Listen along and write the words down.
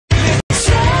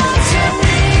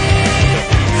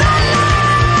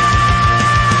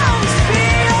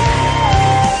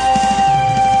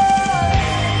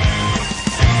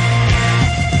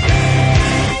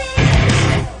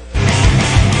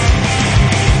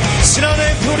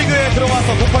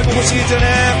2018-19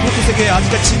 시즌에 프로토스에게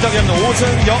아직까지 진작이 없는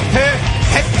 5승 0패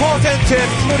 100%의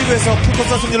프로리그에서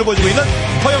프로토스 승리를 보여주고 있는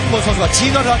허영무 선수가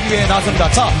진화를 하기 위해 나섭니다.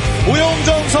 자,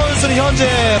 오영정 선수는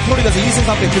현재 프로리그에서 2승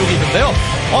 3패 기록이 있는데요.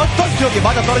 어떤 기록이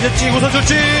맞아 떨어질지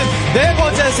웃어줄지 네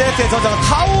번째 세트의 전장은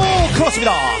타오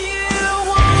크로스입니다.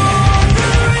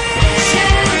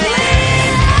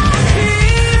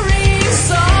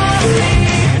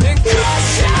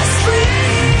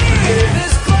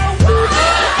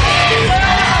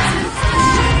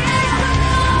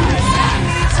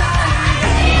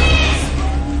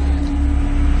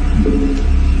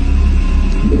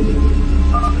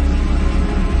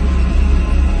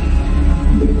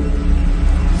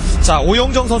 자,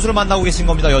 오영정 선수를 만나고 계신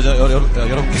겁니다.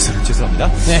 여러분께서는 죄송합니다.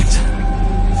 네.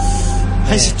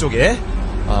 한시 쪽에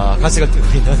가스가 뜨고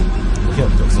있는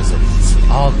오영정 선수.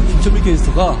 그 김철민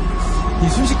캐스터가 이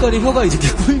순식간에 혀가 이렇게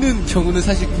꼬이는 경우는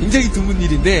사실 굉장히 드문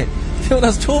일인데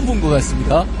태어나서 처음 본 것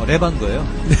같습니다. 랩한 거예요.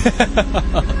 네.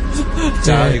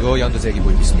 자, 그리고 연두색이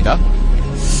보이고 있습니다.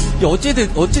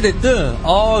 어찌됐든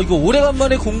이거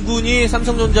오래간만에 공군이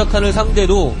삼성전자 칸을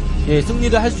상대로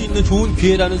승리를 할 수 있는 좋은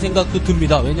기회라는 생각도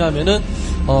듭니다. 왜냐하면은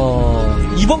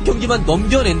이번 경기만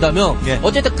넘겨낸다면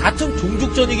어쨌든 같은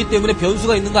종족전이기 때문에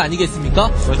변수가 있는 거 아니겠습니까?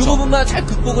 그렇죠. 그 부분만 잘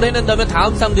극복을 해낸다면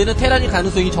다음 상대는 테란일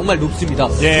가능성이 정말 높습니다.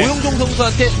 오영종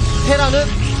선수한테 테란은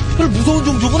별 무서운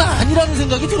종족은 아니라는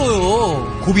생각이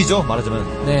들어요. 고비죠,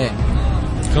 말하자면. 네.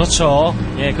 그렇죠.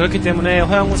 그렇기 때문에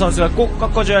허영무 선수가 꼭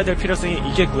꺾어줘야 될 필요성이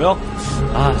있겠고요.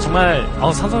 정말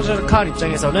삼성전자 칼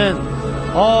입장에서는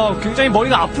굉장히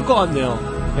머리가 아플 것 같네요.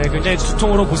 굉장히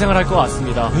두통으로 고생을 할 것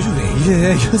같습니다. 요즘 왜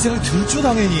이래? 이런 생각 들죠,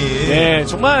 당연히.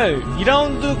 정말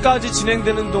 2라운드까지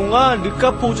진행되는 동안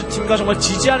르카포즈 팀과 정말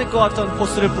지지 않을 것 같은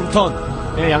포스를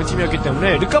뿜던 양팀이었기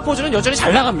때문에 르카포즈는 여전히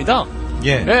잘 나갑니다.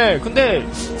 근데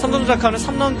삼성전자 칸은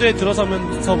 3라운드에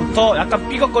들어서면서부터 약간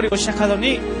삐걱거리고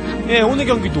시작하더니 오늘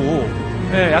경기도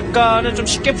약간은 좀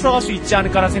쉽게 풀어갈 수 있지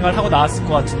않을까라는 생각을 하고 나왔을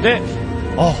것 같은데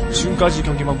지금까지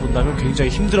경기만 본다면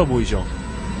굉장히 힘들어 보이죠.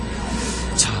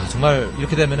 자, 정말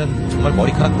이렇게 되면은 정말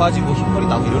머리카락 빠지고 흰머리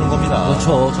나고 이러는 겁니다.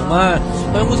 그렇죠. 정말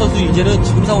허영무 선수 이제는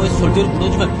지금 상황에서 절대로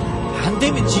무너지면 안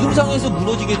되면 지금 상황에서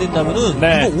무너지게 된다면은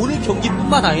이거 오늘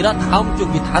경기뿐만 아니라 다음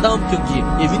경기, 다다음 경기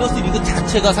위너스 리그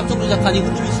자체가 삼성전자 칸이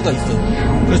흔들릴 수가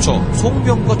있어요. 그렇죠.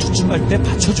 송병과 추측할 때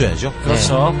받쳐줘야죠.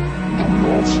 그렇죠.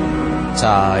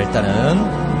 자,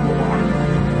 일단은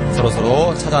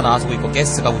서로서로 찾아 나서고 있고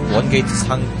가스가 원게이트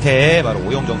상태에 바로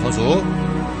오영정 선수.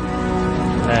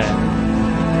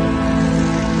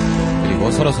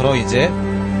 그리고 서로서로 이제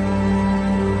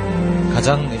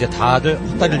가장 이제 다들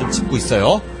헛다리를 좀 짚고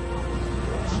있어요.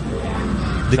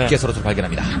 늦게 서로서로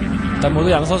발견합니다. 일단 모두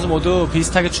양 선수 모두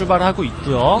비슷하게 출발을 하고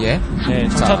있고요.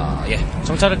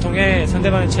 정찰을 통해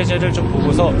상대방의 체제를 좀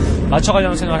보고서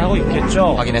맞춰가려는 생각을 하고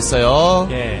있겠죠. 확인했어요.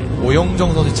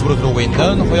 오영정 선수 집으로 들어오고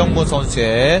있는 허영무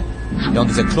선수의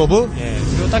연두색 프로브.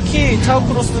 그리고 딱히 타워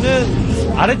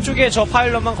크로스는 아래쪽에 저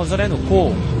파일럿만 건설해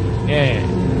놓고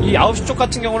이 9시 쪽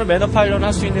같은 경우는 매너 파일럿을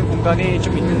할 수 있는 공간이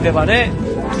좀 있는데 반해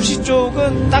 2시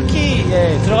쪽은 딱히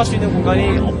들어갈 수 있는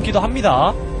공간이 없기도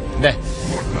합니다.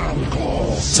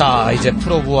 자, 이제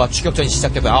프로브와 추격전이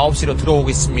시작되고 9시로 들어오고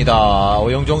있습니다.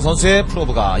 오영정 선수의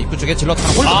프로브가 입구 쪽에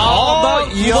질렀다고.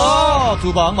 이야,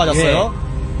 두 방 맞았어요.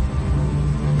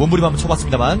 몸부림 한번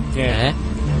쳐봤습니다만.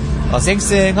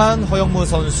 쌩쌩한 허영무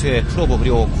선수의 프로브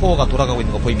그리고 코어가 돌아가고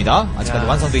있는 거 보입니다. 아직까지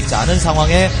완성되어 있지 않은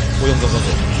상황의 오영정 선수.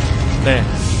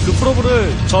 그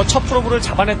프로브를 저 첫 프로브를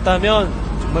잡아냈다면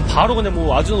정말 바로 그냥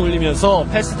와준 올리면서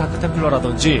패스 다크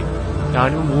템플러라든지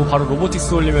아니면 바로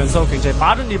로보틱스 올리면서 굉장히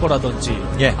빠른 리버라든지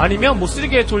아니면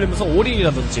 3게이트 올리면서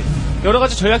오링이라든지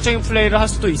여러가지 전략적인 플레이를 할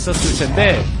수도 있었을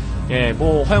텐데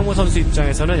허영무 선수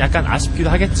입장에서는 약간 아쉽기도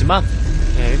하겠지만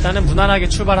일단은 무난하게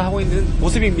출발을 하고 있는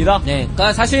모습입니다.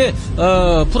 그러니까 사실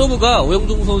프로브가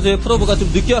오영종 선수의 프로브가 좀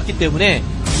늦게 왔기 때문에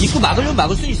입구 막으려면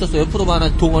막을 수는 있었어요. 프로브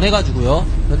하나 동원해가지고요.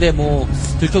 근데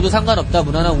들켜도 상관없다.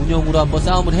 무난한 운영으로 한번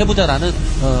싸움을 해보자라는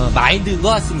마인드인 것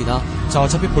같습니다. 자,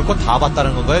 어차피 볼 건 다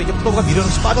봤다는 건가요? 이게 프로브가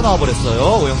미련없이 빠져나와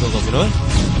버렸어요. 오영정 선수는.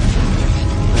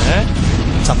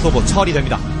 자, 프로브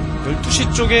처리됩니다.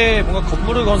 12시 쪽에 뭔가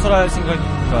건물을 건설할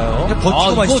생각인가요?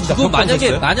 버티고만 있습니다. 그거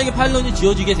만약에 파일런이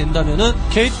지어지게 된다면은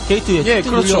게이트에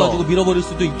올려가지고 밀어버릴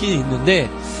수도 있긴 있는데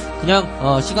그냥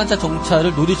시간차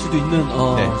정찰을 노릴 수도 있는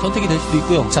선택이 될 수도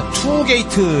있고요. 자,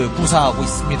 투게이트 구사하고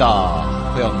있습니다.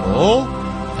 허영무.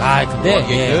 근데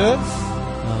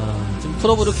지금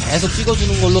프로브를 계속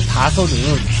찍어주는 걸로 봐서는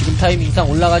지금 타이밍상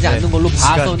올라가지 않는 걸로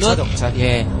봐서는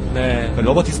정찰.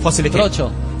 로보틱스 퍼실리티.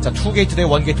 그렇죠. 자, 투게이트 대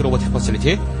원게이트 로보틱스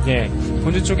퍼실리티.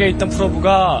 본진 쪽에 있던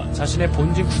프로브가 자신의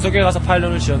본진 구석에 가서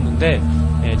파일런을 지었는데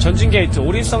전진 게이트,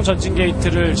 올인성 전진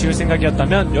게이트를 지을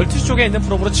생각이었다면 12시 쪽에 있는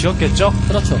프로브로 지었겠죠.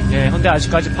 그렇죠. 근데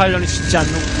아직까지 파일런이 짓지 않고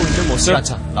있는 모습.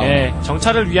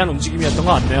 정찰을 위한 움직임이었던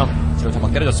것 같네요. 뒤로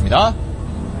한방 때려졌습니다.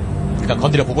 일단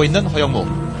건드려 보고 있는 허영무.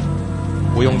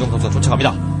 오영종 선수가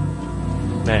쫓아갑니다.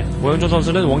 네, 오영종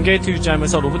선수는 원게이트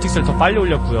유지하면서 로보틱스를 더 빨리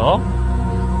올렸고요.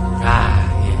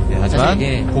 하지만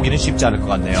보기는 쉽지 않을 것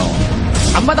같네요.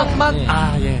 앞마당만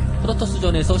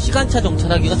프로토스전에서 시간차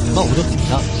정찰하기가 정말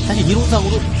어렵습니다. 사실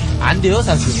이론상으로 안 돼요,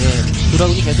 사실.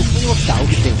 드라군이 계속 끊임없이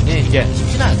나오기 때문에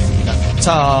쉽지는 않습니다.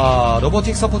 자,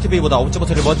 로보틱 서포트 베이보다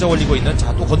옵저버터를 먼저 올리고 있는,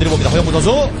 자, 또 건드려 봅니다. 허영무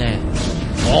선수.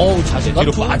 어우,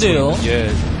 자신감 좋은데요.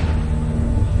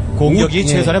 공격이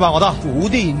최선의 방어다.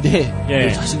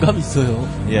 5대인데 자신감 있어요.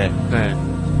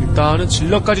 일단은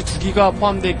질럿까지 2기가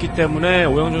포함되어 있기 때문에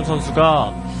오영준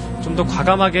선수가 좀 더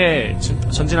과감하게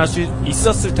전진할 수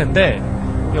있었을 텐데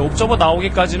옵저버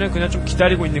나오기까지는 그냥 좀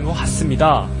기다리고 있는 것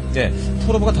같습니다.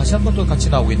 프로브가 다시 한 번 또 같이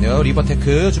나오고 있네요.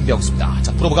 리버테크 준비하고 있습니다.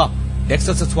 자, 프로브가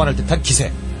넥서스 소환을 뜻한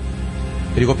기세.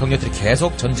 그리고 병력들이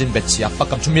계속 전진 배치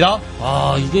압박감 줍니다.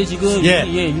 이게 지금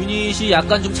유닛이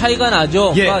약간 좀 차이가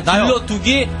나죠. 그러니까 질럿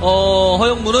 2기,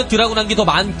 허영무는 드라군 1기 더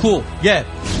많고.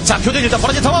 자, 교전 일단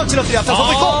벌어진 상황. 질럿들이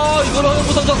앞장서고 있고. 이걸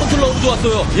허영무 선수가 컨트롤 너무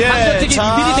좋았어요. 반전택이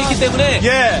미리 됐기 때문에.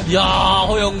 이야,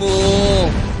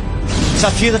 허영무. 자,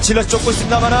 뒤에서 질럿이 쫓고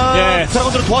있습니다만은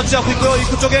드라군들은 도와주지 않고 있고요.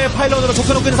 입구 쪽에 파일런으로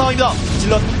좁혀놓고 있는 상황입니다.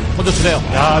 질럿 던져주네요.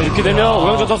 이렇게 되면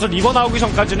오영준 선수 리버 나오기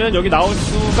전까지는 여기 나올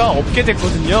수가 없게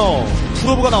됐거든요.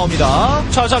 프로브가 나옵니다.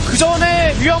 자, 그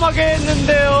전에 위험하게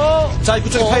했는데요. 자, 입구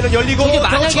쪽에 파일런 열리고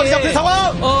만약에 잡힌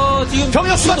상황. 지금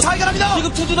병력 수가 차이가 납니다.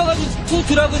 지금 투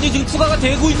드라군이 지금 추가가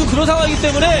되고 있는 그런 상황이기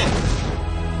때문에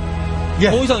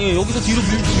더 이상 여기서 뒤로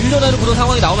밀려나는 그런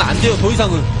상황이 나오면 안 돼요. 더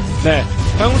이상은.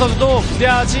 허영무 선수도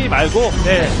무리하지 말고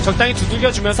적당히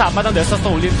두들겨주면서 앞마당 넥서스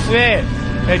올린 후에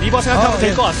리버 생각하면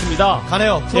될 것 같습니다.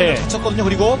 가네요. 프로브 다쳤거든요.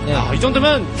 그리고 이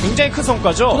정도면 굉장히 큰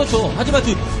성과죠. 그렇죠. 하지만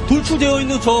돌출되어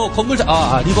있는 저 건물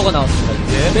리버가 나왔습니다.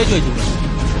 빼줘야죠.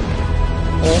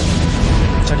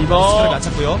 자, 리버 스크랩이 안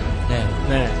찼고요.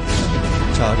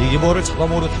 자, 리버를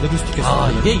잡아먹으러 달려들 수도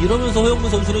있겠어요. 이게 이러면서 허영무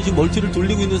선수는 지금 멀티를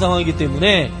돌리고 있는 상황이기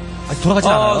때문에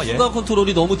돌아가진 않아요. 순간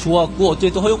컨트롤이 너무 좋았고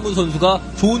어쨌든 허영무 선수가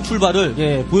좋은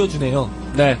출발을 보여주네요.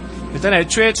 일단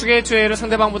애초에 투게이트웨이를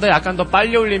상대방보다 약간 더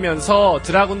빨리 올리면서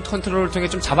드라군 컨트롤을 통해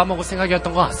좀 잡아먹을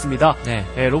생각이었던 것 같습니다.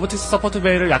 로보틱스 서포트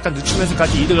베이를 약간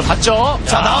늦추면서까지 이득을 봤죠.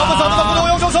 자, 나오면서 누가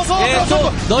오영종 선수.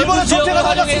 넓은 지역을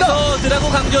활용해서 드라군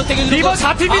강제어택을 리버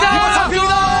잡힙니다.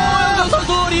 오영종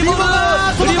선수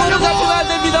리버는 잡히면 안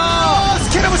됩니다.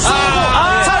 스캐럽을 쏘고.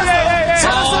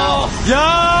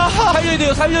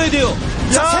 살려야 돼요.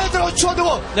 자, 세들어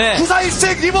추워두고.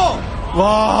 941색 리버.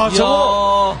 와,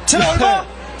 저거.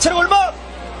 체력 얼마?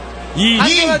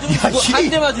 한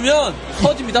대 맞으면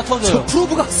터집니다. 터져요. 저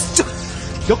프로브가 진짜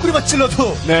옆구리만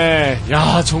찔러도.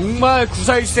 정말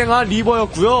 941생한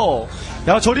리버였고요.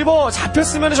 저 리버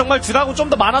잡혔으면 정말 드라군 좀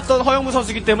더 많았던 허영무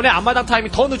선수이기 때문에 앞마당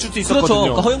타임이 더 늦출 수 있었거든요. 그렇죠.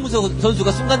 그러니까 허영무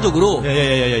선수가 순간적으로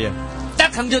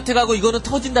딱 강제어택하고 이거는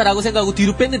터진다라고 생각하고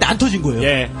뒤로 뺐는데 안 터진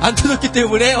거예요. 안 터졌기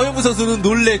때문에 허영무 선수는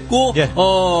놀랬고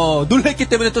놀랬기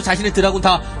때문에 또 자신의 드라군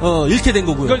다 잃게 된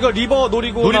거고요. 그러니까 리버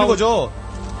노리는 거죠.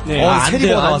 안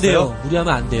돼요.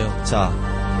 무리하면 안 돼요. 자,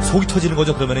 속이 터지는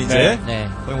거죠. 그러면 이제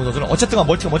허영무 선수는 어쨌든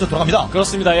멀티가 먼저 돌아갑니다.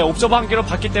 그렇습니다. 옵저버 한 개로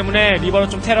봤기 때문에 리버를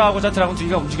좀 테러하고자 드라군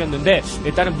 2기가 움직였는데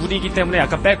일단은 무리이기 때문에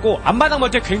약간 뺐고 앞마당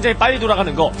멀티가 굉장히 빨리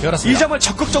돌아가는 거. 이 점을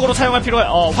적극적으로 활용할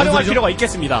필요가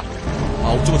있겠습니다.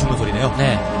 옵저버 죽는 소리네요.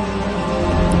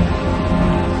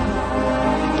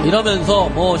 이러면서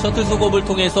셔틀 수급을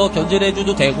통해서 견제를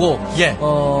해줘도 되고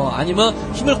아니면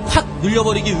힘을 확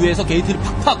늘려버리기 위해서 게이트를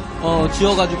팍팍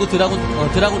지어가지고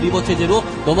드라군 리버 체제로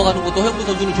넘어가는 것도 허영무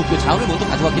선수는 좋고요. 자원을 먼저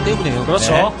가져갔기 때문에요.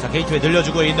 그렇죠. 자, 게이트에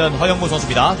늘려주고 있는 허영무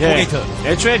선수입니다. 게이트.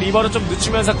 애초에 리버를 좀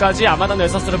늦추면서까지 아마당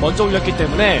넥서스를 먼저 올렸기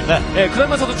때문에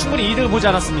그러면서도 충분히 이득을 보지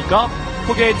않았습니까?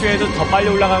 포게이트에도 더 빨리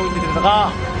올라가고 있는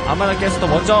데다가 아마당 가스도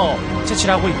먼저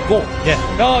채취를 하고 있고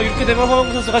이렇게 되면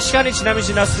허영무 선수가 시간이 지나면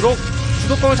지날수록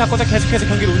주도권을 잡고서 계속해서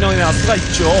경기를 운영해 나갈 수가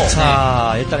있죠.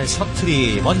 자, 일단은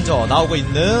셔틀이 먼저 나오고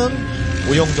있는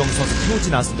오영종 선수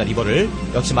태우지는 않습니다. 리버를.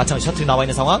 역시 마찬가지 셔틀이 나와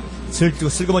있는 상황.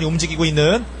 슬그머니 움직이고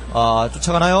있는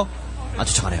쫓아가나요? 안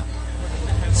쫓아가네요.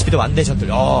 스피드 완대 셔틀.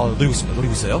 노리고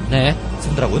있어요.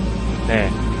 선드라군.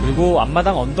 그리고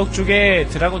앞마당 언덕 쪽에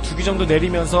드라군 2기 정도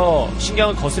내리면서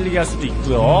신경을 거슬리게 할 수도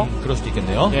있고요. 그럴 수도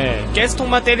있겠네요.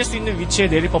 가스통만 때릴 수 있는 위치에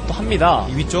내릴 법도 합니다.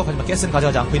 이 위쪽 하지만 가스는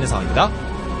가져가지 않고 있는 상황입니다.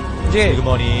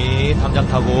 슬그머니 담장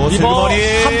타고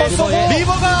슬그머니 한번 쏘고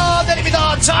리버가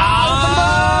내립니다.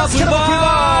 자, 불발.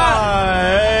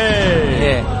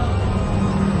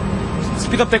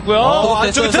 스피드업 됐고요.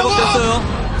 안쪽에 들어가.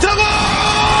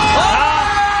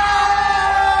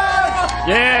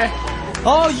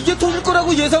 이게 터질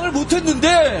거라고 예상을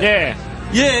못했는데.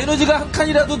 에너지가 한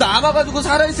칸이라도 남아가지고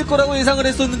살아있을 거라고 예상을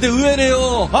했었는데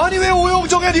의외네요. 아니 왜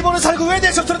오용정의 리버를 살고 왜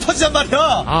내 셔틀은 터지단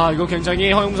말이야. 이거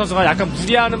굉장히 허영무 선수가 약간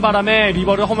무리하는 바람에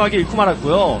리버를 허무하게 잃고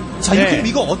말았고요. 자, 이렇게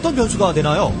이거 어떤 변수가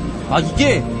되나요?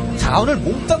 이게 자원을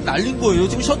몽땅 날린 거예요.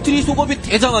 지금 셔틀이 소급이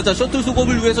되자마자 셔틀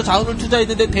소급을 위해서 자원을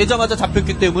투자했는데 되자마자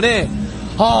잡혔기 때문에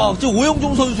지금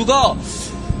오영종 선수가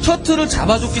셔틀을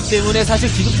잡아줬기 때문에 사실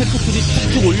지금 테크툴이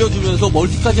툭툭 올려주면서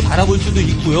멀티까지 바라볼 수도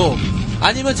있고요.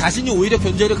 아니면 자신이 오히려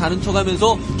견제를 가는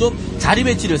척하면서 좀 자리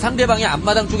배치를 상대방의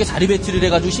앞마당 쪽에 자리 배치를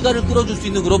해가지고 시간을 끌어줄 수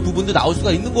있는 그런 부분도 나올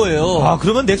수가 있는 거예요.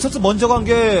 그러면 넥서스 먼저 간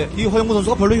게 이 허영무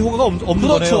선수가 별로 효과가 없는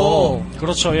거네요.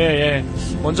 그렇죠.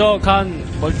 먼저 간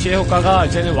멀티의 효과가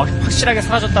이제는 확실하게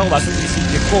사라졌다고 말씀드릴 수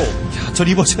있겠고. 저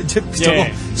리버 이제 저거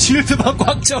실드만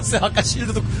꽉 채웠어요. 아까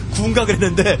실드도 구운가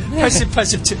그랬는데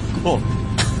 80 찍고.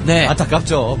 네.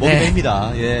 안타깝죠. 목이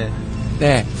메입니다.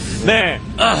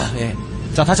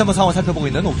 자, 다시 한번 상황을 살펴보고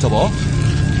있는 옵저버.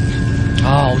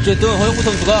 어쨌든 허영무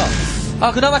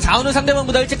선수가 그나마 자원을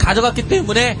상대방보다 일찍 가져갔기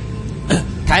때문에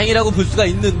다행이라고 볼 수가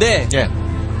있는데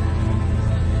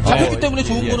잡혔기 때문에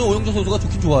좋은 거는 오영종 선수가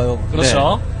좋긴 좋아요.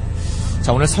 그렇죠.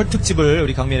 자, 오늘 설특집을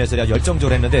우리 강민 해설이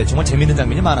열정적으로 했는데 정말 재밌는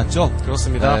장면이 많았죠.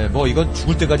 그렇습니다. 이건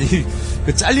죽을 때까지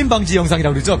그 잘림 방지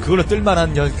영상이라고 그러죠. 그걸로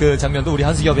뜰만한 그 장면도 우리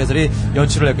한승엽 해설이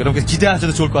연출을 했고 여러분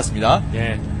기대하셔도 좋을 것 같습니다.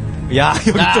 야,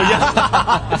 여기 또,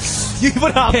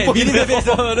 이번에 안 보이네요.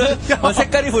 미니맵에서는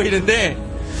색깔이 보이는데,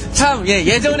 참,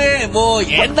 예전에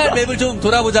옛날 맵을 좀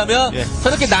돌아보자면,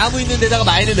 저렇게 나무 있는 데다가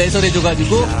마인을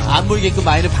매설해줘가지고, 안 보이게끔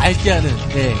마인을 밝게 하는,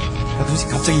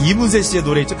 갑자기 이문세 씨의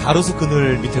노래 있죠? 가로수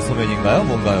그늘 밑에 소면인가요?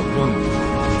 뭔가요?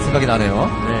 그런 생각이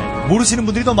나네요. 모르시는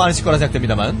분들이 더 많으실 거라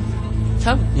생각됩니다만.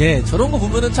 참, 저런 거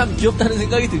보면은 참 귀엽다는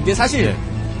생각이 든 게 사실,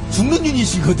 죽는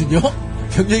유닛이거든요?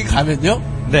 병력이 가면요?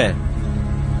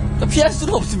 피할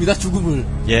수는 없습니다, 죽음을.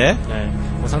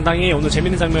 상당히 오늘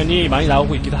재밌는 장면이 많이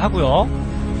나오고 있기도 하고요.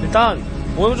 일단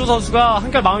오영조 선수가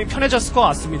한결 마음이 편해졌을 것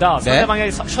같습니다.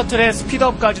 상대방의 셔틀의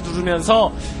스피드업까지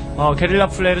누르면서 게릴라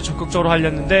플레이를 적극적으로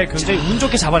하려는데 굉장히 운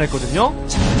좋게 잡아냈거든요.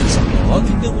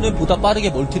 그렇기 때문에 보다 빠르게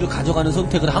멀티를 가져가는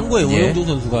선택을 한 거예요, 오영종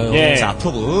선수가요. 자,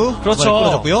 프로브.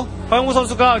 그렇죠. 허영무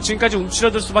선수가 지금까지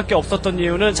움츠러들 수밖에 없었던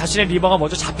이유는 자신의 리버가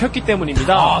먼저 잡혔기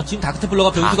때문입니다. 지금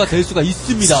다크테플러가 변수가 될 수가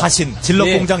있습니다. 사신,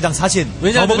 질럿 공장장 사신.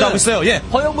 왜냐하면 하고 있어요.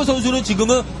 허영무 선수는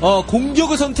지금은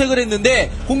공격을 선택을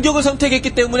했는데 공격을 선택했기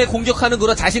때문에 공격하는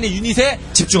그런 자신의 유닛에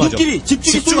집중하죠.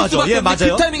 집중이 쏠 수밖에 없는데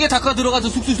그 타이밍에 다크가 들어가서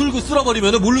쑥쑥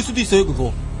쓸어버리면 모를 수도 있어요,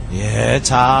 그거.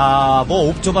 자,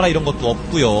 옵저바나 이런 것도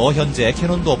없고요. 현재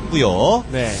캐논도 없고요.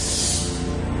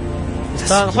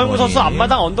 일단 허영무 선수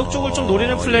앞마당 언덕 쪽을 좀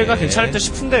노리는 플레이가 괜찮을 듯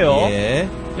싶은데요.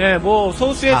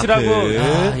 소수의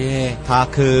드라군.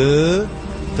 다크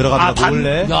들어갑니다.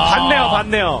 몰래.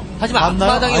 봤네요. 하지만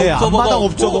앞마당에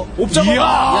옵저버가.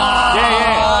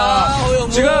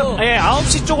 지금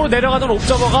 9시 쪽으로 내려가던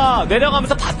옵저버가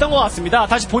내려가면서 봤던 것 같습니다.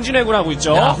 다시 본진 회군하고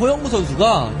있죠. 허영무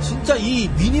선수가 진짜 이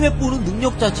미니맵 보는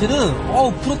능력 자체는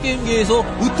프로게임계에서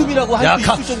으뜸이라고 할 수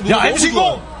있을 정도로 너무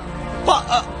MC0!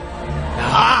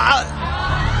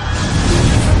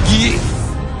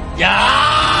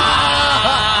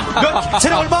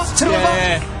 체력 얼마?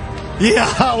 이야,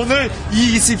 오늘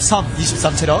 23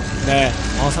 체력.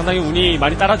 상당히 운이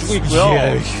많이 따라주고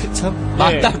있고요. 참.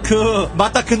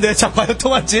 맞다크인데, 자, 과연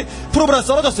통할지. 프로브라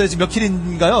썰어졌어요. 지금 몇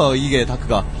킬인가요? 이게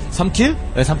다크가. 3킬?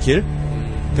 3킬.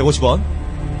 150원.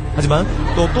 하지만,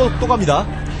 또 갑니다.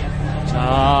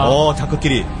 자.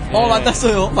 다크끼리.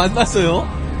 만났어요.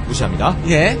 무시합니다.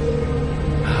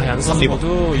 양선수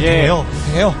모두, 해요.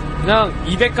 그냥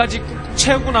 200까지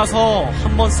채우고 나서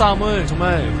한 번 싸움을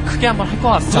정말 크게 한번 할 것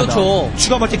같습니다. 그렇죠.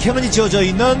 추가 멀티 캐논이 지어져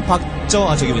있는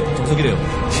정석이래요.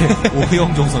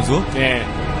 오영종 선수.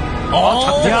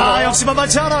 역시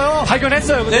만만치 않아요.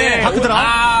 발견했어요, 근데.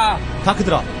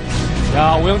 다크드라.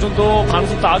 오영종도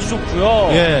가능성도 아주 좋고요.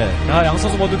 양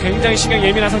선수 모두 굉장히 신경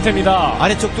예민한 상태입니다.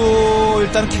 아래쪽도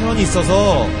일단 캐논이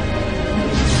있어서.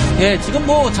 지금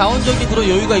자원적인 그런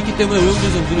여유가 있기 때문에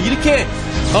오영준 선수는 이렇게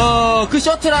그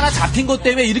셔틀 하나 잡힌 것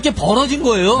때문에 이렇게 벌어진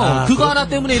거예요. 그거 하나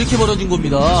때문에 이렇게 벌어진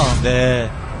겁니다.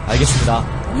 알겠습니다.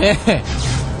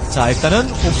 자, 일단은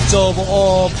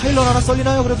옵저버 파일럿 하나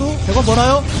썰리나요? 그래도 100원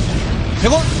버나요?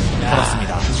 100원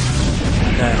벌었습니다.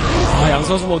 양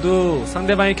선수 모두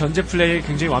상대방의 견제 플레이에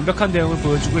굉장히 완벽한 대응을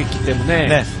보여주고 있기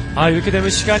때문에 이렇게 되면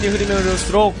시간이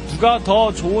흐를수록 누가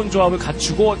더 좋은 조합을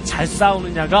갖추고 잘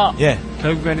싸우느냐가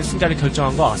결국에는 승자를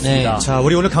결정한 것 같습니다. 자,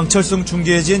 우리 오늘 강철승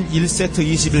중계진 1세트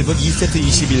 21분, 2세트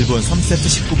 21분,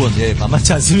 3세트 19분.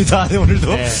 만만치 않습니다.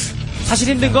 오늘도. 사실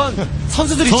힘든 건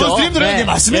선수들이죠. 선수들은 네,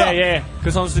 맞습니다. 예.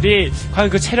 그 선수들이 과연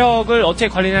그 체력을 어떻게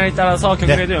관리하냐에 따라서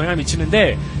경기에도 영향을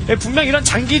미치는데 분명 이런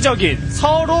장기적인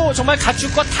서로 정말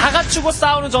갖출 것 다 갖추고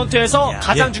싸우는 전투에서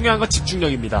가장 중요한 건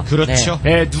집중력입니다. 그렇죠.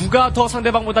 예, 누가 더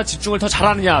상대방보다 집중을 더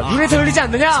잘하느냐, 눈에 더 흘리지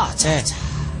않느냐.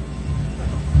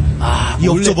 이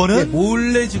옥저버는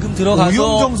몰래 지금 들어가서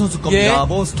오영정 선수 겁니다.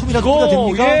 뭐 스톰이라도 뿌려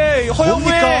됩니까?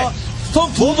 허영무의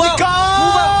스톰 두 방,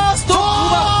 스톰 두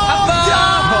방, 한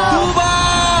방, 두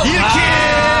방. 이렇게.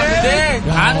 네,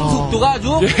 반응 속도가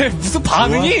아주. 무슨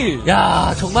반응이?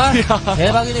 야, 정말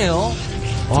대박이네요.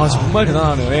 와, 정말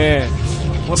대단하네요. 예.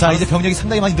 자, 이제 병력이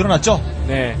상당히 많이 늘어났죠?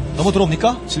 네. 너무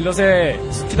들어옵니까? 질럿의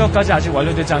스피드업까지 아직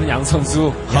완료되지 않은 양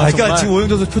선수. 그러니까 정말... 지금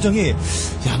오영정 선수 표정이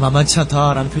만만치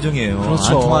않다라는 표정이에요. 그렇죠.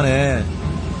 안 통하네.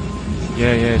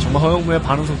 예. 정말 허영무의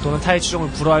반응 속도는 타의 추종을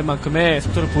불허할 만큼의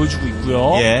속도를 보여주고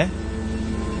있고요. 예.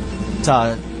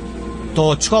 자,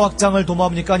 또 추가 확장을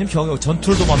도모합니까? 아니면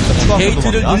전투를 도모합니까? 추가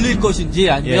게이트를 늘릴 것인지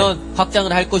아니면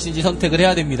확장을 할 것인지 선택을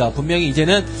해야 됩니다. 분명히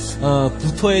이제는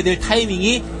붙어야 될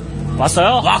타이밍이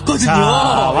왔거든요.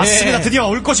 자, 왔습니다. 드디어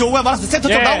올 것이 오고야 말았습니다. 센터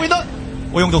쪽 나오고 있는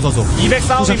오영종 선수. 200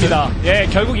 싸움입니다.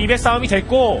 결국 200 싸움이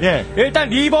됐고 일단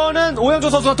리버는 오영종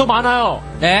선수가 더 많아요.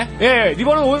 네.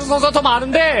 리버는 오영종 선수가 더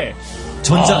많은데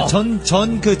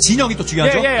그 진영이 또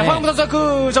중요하죠? 허영무 선수가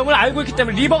그 점을 알고 있기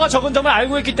때문에, 리버가 적은 점을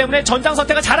알고 있기 때문에 전장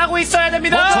선택을 잘하고 있어야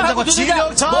됩니다. 전장과 진영,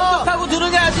 먼저 타고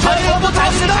들으냐, 아니면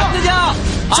자리를 잡느냐.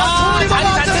 자리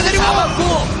자체를 잡았고,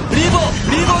 리버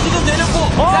지금 내렸고,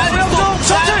 오영종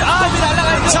선수,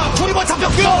 날아가야죠. 자, 투리버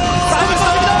잡혔고요.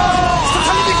 스톱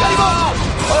살립니까, 리버?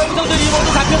 허영무 선수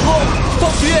리버도 잡혔고, 스톱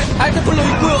뒤에 하이템플러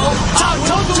있고요. 자,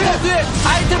 전투에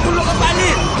하이템플러가 빨리,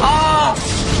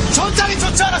 전장이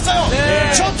좋지 않았어요.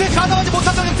 전투에 가담하지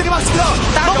못한 장면들이 많습니다.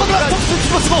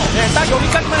 딱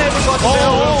여기까지만 해야 될 것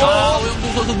같은데요.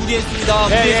 오영종 선수 무리했습니다.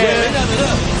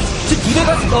 왜냐면은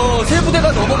지금 세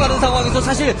부대가 넘어가는 상황에서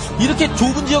사실 이렇게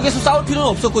좁은 지역에서 싸울 필요는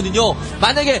없었거든요.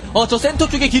 만약에 저 센터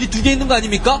쪽에 길이 2개 있는 거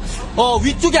아닙니까?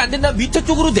 위쪽이 안 된다면 밑에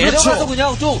쪽으로 내려가서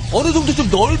그냥 좀 어느 정도 좀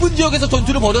넓은 지역에서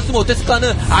전투를 벌였으면 어땠을까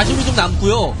하는 아쉬움이 좀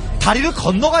남고요. 다리를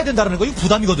건너가야 된다는 거, 이거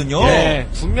부담이거든요.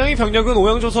 분명히 병력은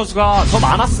오영종 선수가 더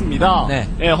많았습니다.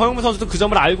 허영무 선수도 그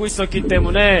점을 알고 있었기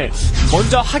때문에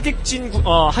먼저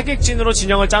하객진으로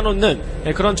진영을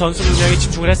짜놓는 그런 전술 운영에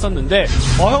집중을 했었는데,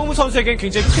 허영무 선수에겐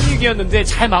굉장히 큰 위기였는데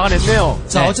잘 막아냈네요.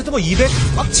 자, 어쨌든 200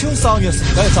 꽉 채운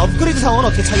싸움이었으니까. 자, 업그레이드 상황은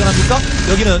어떻게 차이합니까?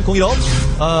 여기는 01,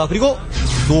 그리고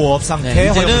노업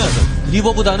상태. 이제는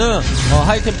리버보다는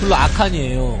하이템플러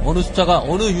아칸이에요. 어느 숫자가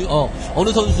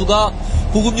어느 선수가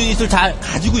고급 유닛을 잘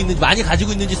가지고 있는지, 많이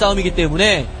가지고 있는지 싸움이기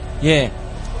때문에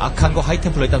아칸과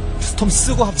하이템플러 일단 스톰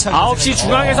쓰고 합체하기. 9시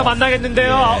중앙에서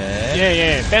만나겠는데요.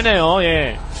 빼네요.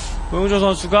 오영종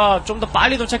선수가 좀 더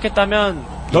빨리 도착했다면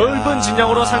넓은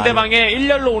진영으로 상대방의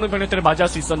일렬로 오는 병력들을 맞이할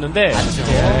수 있었는데.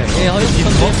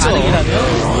 허영종 선수의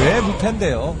반응이라면 왜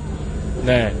무패인데요?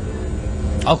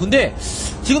 근데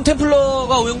지금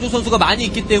템플러가 오영종 선수가 많이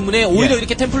있기 때문에 오히려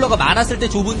이렇게 템플러가 많았을 때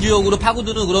좁은 지역으로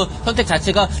파고드는 그런 선택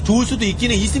자체가 좋을 수도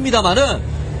있기는 있습니다만은,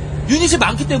 유닛이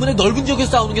많기 때문에 넓은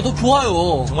지역에서 싸우는 게 더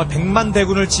좋아요. 정말 100만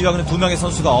대군을 지휘하고 있는 두 명의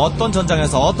선수가 어떤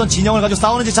전장에서 어떤 진영을 가지고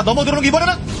싸우는지. 자, 넘어들어오는 게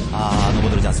이번에는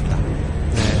넘어들지 않습니다.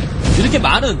 이렇게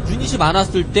많은 유닛이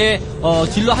많았을 때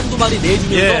딜러 한두 마리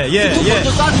내주면서 스톱 먼저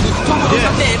쏴주고, 스톱으로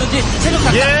상대 에너지 체력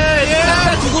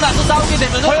갖다 두고 나서 싸우게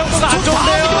되면은 허영무가 안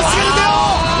좋은데요.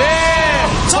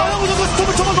 자, 허영무 선수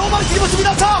스톱을 정말 너무 많이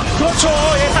뒤집었습니다. 자, 그렇죠.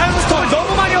 사이언 스톱을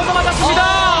너무 많이 얻어맞았습니다.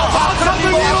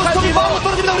 스톱이 바로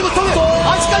떨어집니다. 그리고 스톱이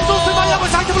아직까지 또 많이 하고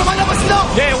상태로 많이 하고 있습니다.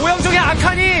 오영종의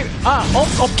아칸이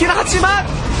없긴 하지만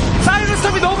사이언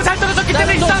스톱이 너무 잘 떨어졌기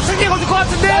때문에 일단 승리에 거둘 것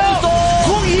같은데요.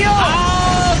 공이요.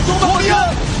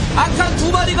 아칸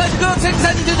 2마리가 지금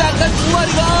생산이 되지, 아칸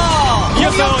 2마리가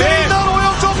이었어요.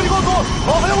 오영종 그리고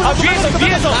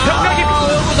위에서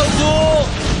오영종 선수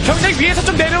병력 위에서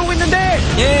좀 내려오고 있는데,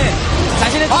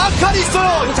 자신의 아칸이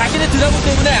있어요. 자신의 드라군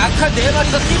때문에 아칸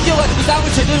 4마리가 낑겨가지고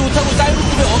싸움을 제대로 못하고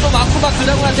사이버팀에 얻어맞고 막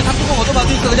드라군한테 각도공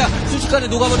얻어맞으니까 그냥 순식간에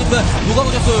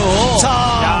녹아버렸어요.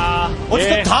 자,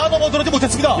 어쨌든 다 넘어들어지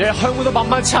못했습니다. 허영무도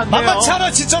만만치 않네요. 만만치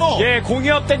않아요, 진짜로.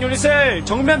 공이업된 유닛을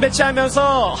정면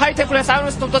배치하면서 하이테플러의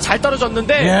사이언 스톰도 잘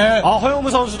떨어졌는데, 허영무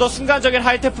선수도 순간적인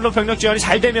하이테플러 병력 지원이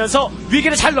잘 되면서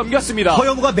위기를 잘 넘겼습니다.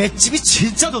 허영무가 맷집이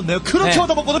진짜 좋네요. 그렇게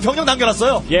얻어먹고도 병력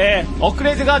남겨놨어요.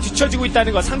 업그레이드가 뒤처지고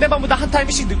있다는 것, 상대방보다 한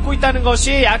타임씩 늦고 있다는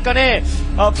것이 약간의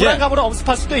불안감으로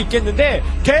엄습할 수도 있겠는데,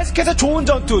 계속해서 좋은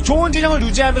전투, 좋은 진영을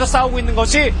유지하면서 싸우고 있는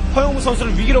것이 허영무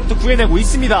선수를 위기로부터 구해내고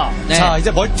있습니다. 자,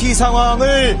 이제 멀티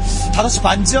상황을 5시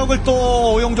반 지역을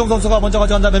또 오영종 선수가 먼저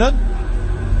가져간다면은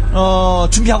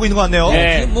준비하고 있는 것 같네요.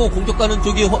 네. 지금 뭐 공격가는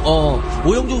쪽이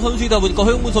오영종 선수이다 보니까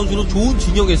허영무 선수는 좋은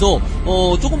진영에서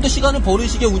조금 더 시간을 버는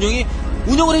식의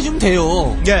운영을 해주면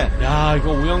돼요. 예. 야, 이거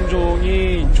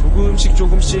오영종이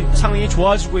조금씩 상황이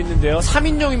좋아지고 있는데요.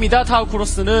 3인용입니다,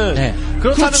 타워크로스는. 네.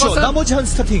 그렇다는 그렇죠. 것은. 나머지 한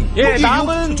스타팅. 예, 여기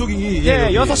남은 쪽이. 예,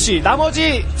 6시.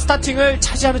 나머지 스타팅을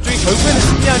차지하는 쪽이 결국에는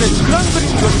승리하는 그런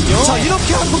그림이거든요. 자,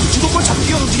 이렇게 하는 것도 주도권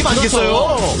잡기가 움직임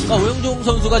아니겠어요? 그러니까 오영종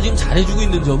선수가 지금 잘해주고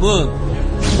있는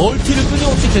점은 멀티를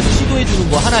끊임없이 계속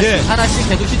시도해주는 거 하나씩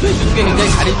계속 시도해주는 게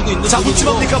굉장히 잘해주고 있는. 자,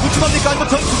 묻지맙니까 아니면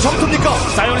정토입니까?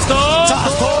 사이오니스터. 자,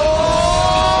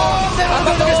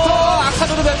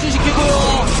 아카도를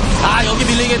변신시키고요. 여기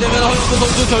밀리게 되면 허영무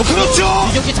선수 결국 그렇죠.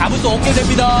 이 경기 잡을 수 없게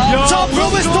됩니다. 자,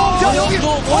 프로베스터. 야, 여기.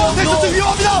 넥서스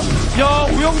위험합니다. 야,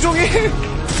 오영종이.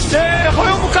 네,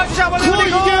 허영무까지 잡아내는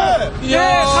이게.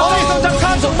 예, 상당히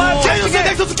선장칸 정말. 깨졌어,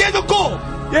 넥서스 깨졌고.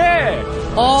 예.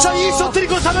 자, 이 셔틀이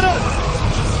그렇다면은.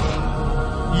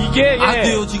 이게, 예. 안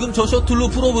돼요. 지금 저 셔틀로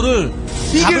프로브를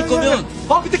잡을 거면.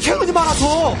 근데 캐논이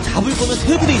많아서. 잡을 거면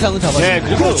 3부대 이상은 잡아야 돼요. 네,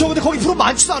 그리고. 그렇죠. 근데 거기 프로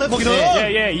많지도 않아요, 거기는.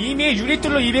 예. 이미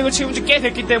유닛들로 200을 채운 지 꽤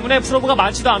됐기 때문에 프로브가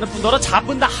많지도 않은 뿐더러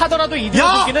잡은다 하더라도 이대로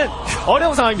보기는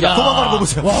어려운 상황입니다. 도망가는 거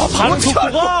보세요. 와, 반응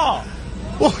속도가.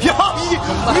 야,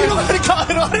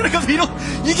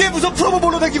 이게 무슨 프로모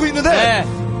몰로 다니고 있는데. 네.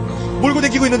 몰고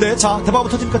다니고 있는데. 자,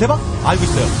 대박부터 터집니까, 대박? 알고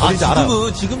있어요. 어딘지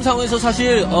알아요. 지금 상황에서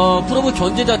사실, 프로브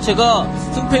견제 자체가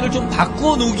승패를 좀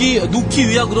바꾸어 놓기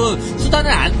위한 그런 수단은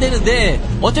안 되는데,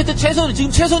 어쨌든 지금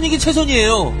최선이긴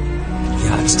최선이에요.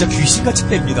 야, 진짜 귀신같이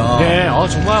뗍니다. 네,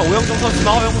 정말 오영종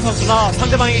선수나 허영무 선수나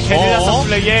상대방에게 게릴라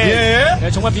플레이에 네,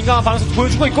 정말 민감한 반응을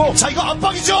보여주고 있고. 자, 이거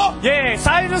압박이죠? 예,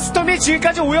 사이렌 스톰이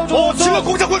지금까지 오영종 선수. 지금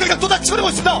공작 공격이 또 다 치고내고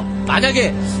있습니다.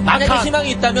 만약에 희망이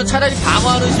있다면 차라리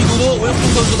방어하는 식으로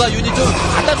오영종 선수가 유닛 좀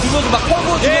갖다 두면서 막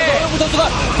퍼부어 주면서 오영종 선수가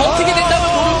버티게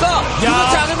된다면 모를까?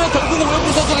 그렇지 않으면 결국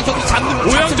오영종 선수가 경기 잡는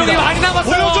오영종이 많이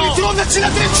남았어요. 오영종이 들어오면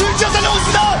지나들이 줄지어 달려오고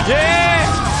있습니다. 예.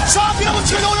 자,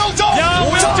 밀어붙이는 오영종. 야,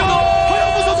 오영종.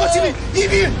 허영무 선수가 지금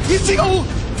입지가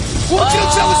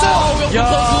 5kg 지나고 있어요. 오영종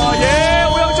선수. 예,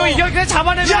 오영종 이 경기를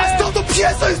잡아내면. 야, 스톰도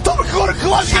피했어요. 스톰을 그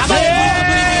와중에.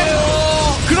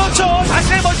 그렇죠.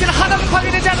 자신의 멀티는 하나도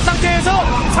파괴되지 않은 상태에서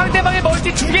상대방의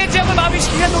멀티 2개의 지역을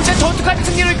마비시키는 동시에 전투까지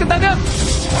승리를 이끈다면,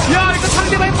 야, 이거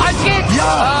상대방의 발기에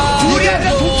둘이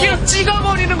아니라 도끼로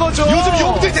찍어버리는 거죠. 요즘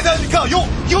용들이 대단하니까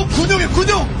이거 군용이에요,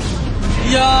 군용.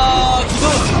 이야, 지금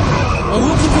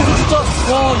오영종 선수 진짜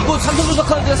이거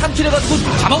삼성전자카드가 3킬 해가지고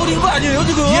잡아버리는 거 아니에요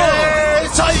지금? 예,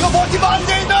 자, 이거 멀티만 안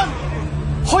돼 있는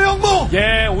허영무.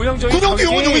 예, 오영종이 군용기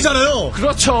용이잖아요.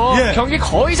 그렇죠. 예. 경기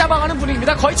거의 잡아가는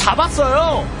분위기입니다. 거의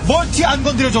잡았어요. 멀티 안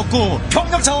건드려줬고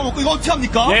병력 잡아먹고 이거 어떻게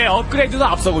합니까? 예, 업그레이드도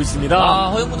앞서고 있습니다.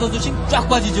 허영무 선수 힘 쫙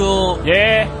빠지죠.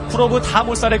 예, 프로브 다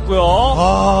몰살했고요.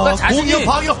 그러니까 자신이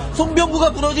공격 방역. 송병구가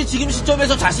무너진 지금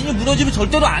시점에서 자신이 무너지면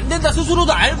절대로 안 된다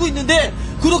스스로도 알고 있는데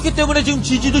그렇기 때문에 지금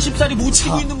지지도 쉽사리 못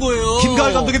치고 있는 거예요.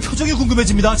 김가을 감독의 표정이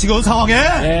궁금해집니다. 지금 상황에.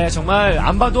 예, 정말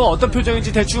안 봐도 어떤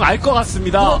표정인지 대충 알 것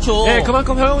같습니다. 그렇죠. 예,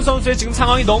 그만큼 허영무 선수의 지금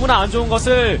상황이 너무나 안 좋은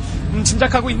것을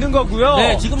짐작하고 있는 거고요.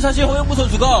 네, 지금 사실 허영무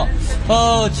선수가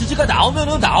지지가 나오는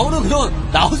그런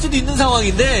나올 수도 있는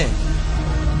상황인데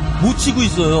못 치고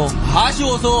있어요.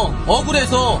 아쉬워서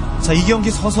억울해서. 자, 이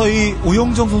경기 서서히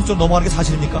오영정 선수 쪽 넘어가는 게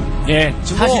사실입니까? 예,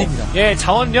 사실입니다. 예,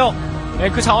 자원력. 예,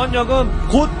 그 자원력은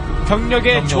곧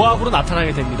병력의 조합으로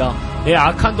나타나게 됩니다. 예,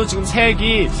 아칸도 지금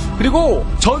 3기. 그리고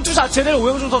전투 자체를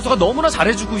오영종 선수가 너무나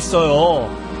잘해주고 있어요.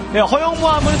 예, 허영무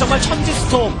하면 정말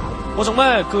천지스톰.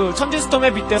 정말 그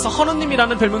천지스톰에 빗대서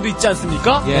헌우님이라는 별명도 있지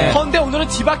않습니까? 예. 헌데 오늘은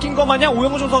뒤바뀐 것 마냥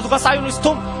오영종 선수가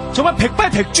사이오니스톰 정말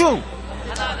백발백중.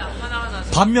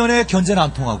 반면에 견제는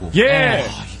안 통하고. 예.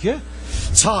 이게?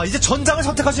 자, 이제 전장을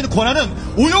선택할 수 있는 권한은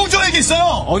오영정에게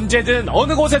있어요. 언제든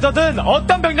어느 곳에서든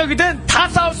어떤 병력이든 다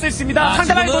싸울 수 있습니다.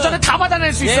 상대방의 도전을 다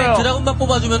받아낼 수 있어요. 드라군만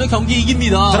뽑아주면 경기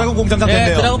이깁니다. 드라군 공장장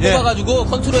됐네요. 드라군 뽑아가지고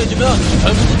컨트롤해주면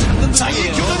결국은 잡는 자,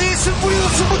 이 교전이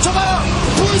승부처가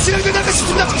분실을 되지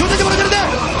싶습니다. 교전이 벌어지는데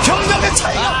병력의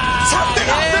차이가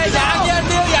상대가 안 됩니다. 양이 안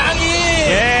돼요, 양이.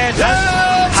 예,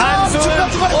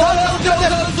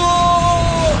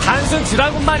 단순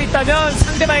드라군만 있다면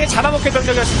상대방에게 잡아먹게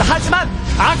병력이었습니다. 하지만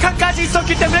아칸까지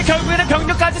있었기 때문에 결국에는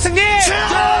병력까지 승리! 최재!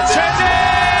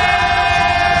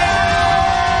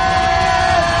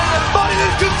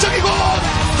 머리는 극적이고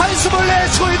한숨을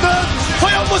내쉬고 있는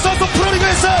허영무 선수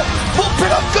프로리그에서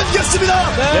목표가 끊겼습니다.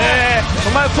 네,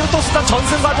 정말 프로토스단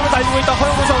전승 과정을 달리고 있던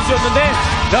허영무 선수였는데,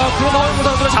 그런 허영무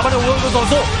선수를 잡아낸 오영무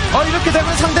선수, 이렇게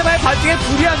되면 상대방의 발등에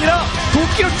불이 아니라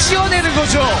도끼로 찌어내는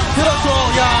거죠. 그렇죠.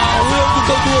 오영무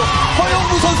선수,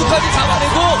 허영무 선수까지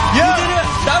잡아내고, 이제는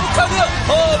남카드,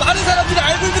 많은 사람들이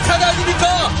알고 있는 카드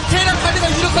아닙니까? 테란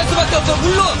카드가 유력할 수밖에 없어.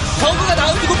 물론, 저그가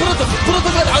나오고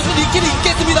있기는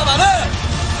있겠습니다만은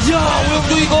이야,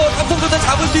 오영종 이거 삼성전자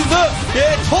잡을 수 있는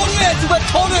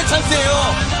정말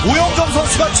찬스예요. 오영정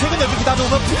선수가 최근에 이렇게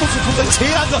따져보면 프로토스 통장이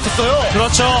제일 안 좋았었어요.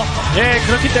 그렇죠. 예,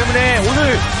 그렇기 때문에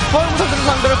오늘 허영 선수를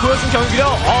상대로 보여준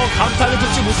경기력 감탄을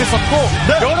금치 못했었고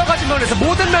네. 여러 가지 면에서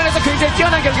모든 면에서 굉장히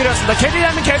뛰어난 경기였습니다.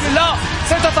 게릴라는 게릴라,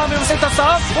 센터 싸움이면 센터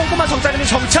싸움, 꼼꼼한 정찰이면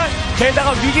정찰,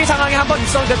 게다가 위기 상황이 한 번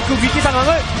있었는데 그 위기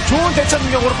상황을 좋은 대처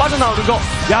능력으로 빠져나오는 거.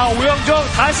 야,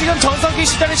 오영종 다시금 전성기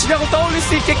시절의 실력을 떠올릴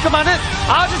수 있게끔 하는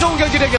아주 좋은 경기력이었습니다.